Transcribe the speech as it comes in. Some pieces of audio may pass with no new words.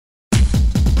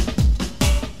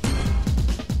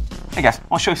Hey guys, I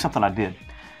want to show you something I did.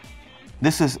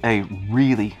 This is a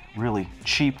really, really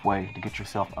cheap way to get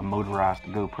yourself a motorized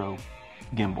GoPro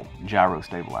gimbal, gyro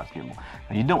stabilized gimbal.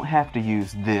 Now you don't have to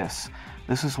use this.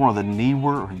 This is one of the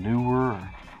newer or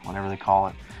whatever they call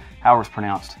it, however it's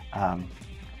pronounced,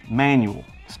 manual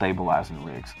stabilizing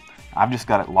rigs. I've just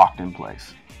got it locked in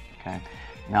place. Okay.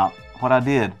 Now what I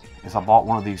did is I bought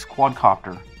one of these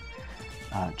quadcopter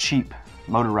cheap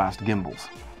motorized gimbals.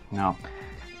 Now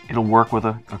it'll work with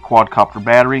a quadcopter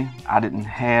battery. I didn't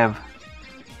have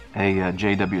a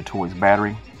JW Toys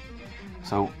battery,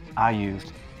 so I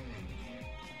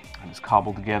just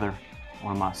cobbled together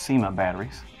one of my SEMA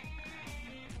batteries.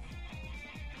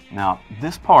 Now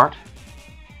this part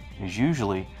is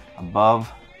usually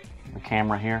above the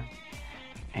camera here,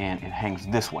 and it hangs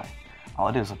this way. All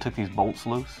I did is I took these bolts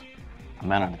loose, I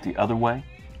mounted it the other way,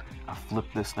 I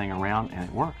flipped this thing around, and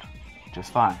it worked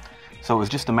just fine. So it was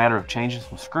just a matter of changing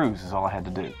some screws is all I had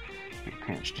to do. Get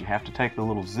pinched. You have to take the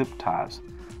little zip ties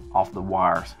off the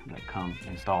wires that come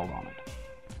installed on it.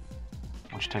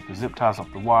 Once you take the zip ties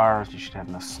off the wires, you should have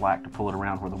enough slack to pull it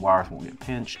around where the wires won't get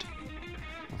pinched.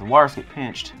 If the wires get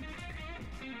pinched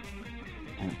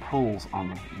and it pulls on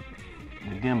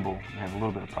the gimbal, you have a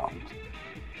little bit of problems.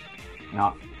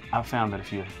 Now, I've found that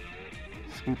if you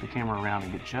scoot the camera around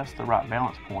and get just the right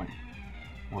balance point,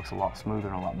 it works a lot smoother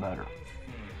and a lot better.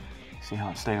 See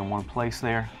how it stayed in one place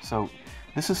there? So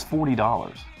this is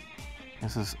 $40.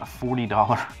 This is a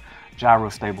 $40 gyro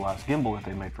stabilized gimbal that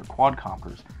they made for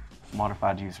quadcopters,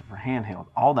 modified to use it for handheld.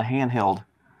 All the handheld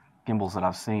gimbals that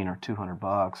I've seen are 200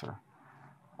 bucks or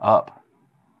up.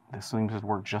 This seems to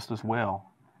work just as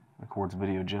well, records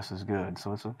video just as good.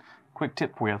 So it's a quick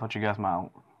tip for you. I thought you guys might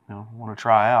want to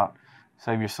try out.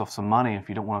 Save yourself some money if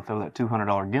you don't want to throw that $200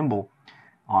 gimbal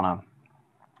on a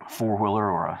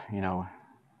four-wheeler or a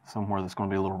somewhere that's going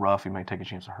to be a little rough. You may take a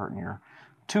chance of hurting your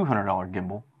 $200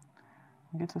 gimbal.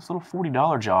 You get this little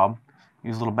 $40 job,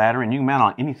 use a little battery, and you can mount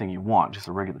on anything you want, just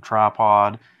a regular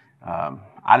tripod.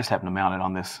 I just happen to mount it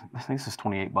on this. I think this is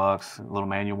 28 bucks, a little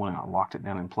manual one, and I locked it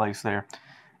down in place there,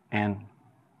 and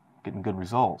getting good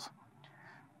results.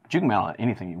 But you can mount it on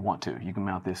anything you want to. You can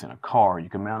mount this in a car. You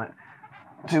can mount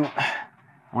it to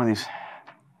one of these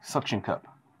suction cup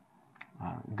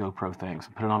GoPro things.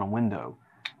 Put it on a window.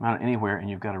 Mount it anywhere, and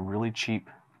you've got a really cheap,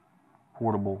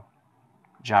 portable,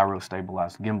 gyro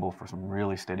stabilized gimbal for some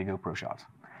really steady GoPro shots.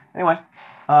 Anyway,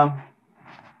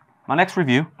 my next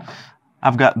review,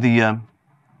 I've got the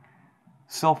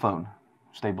cell phone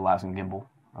stabilizing gimbal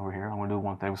over here. I'm going to do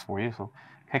one of those for you, so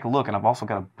take a look. And I've also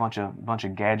got a bunch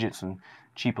of gadgets and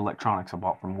cheap electronics I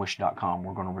bought from wish.com.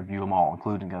 We're going to review them all,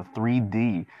 including a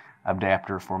 3D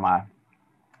adapter for my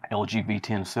LG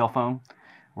V10 cell phone.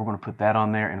 We're going to put that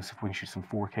on there and see if we can shoot some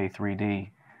 4K 3D,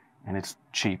 and it's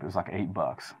cheap. It was like $8.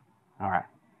 All right.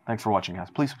 Thanks for watching, guys.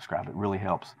 Please subscribe. It really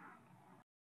helps.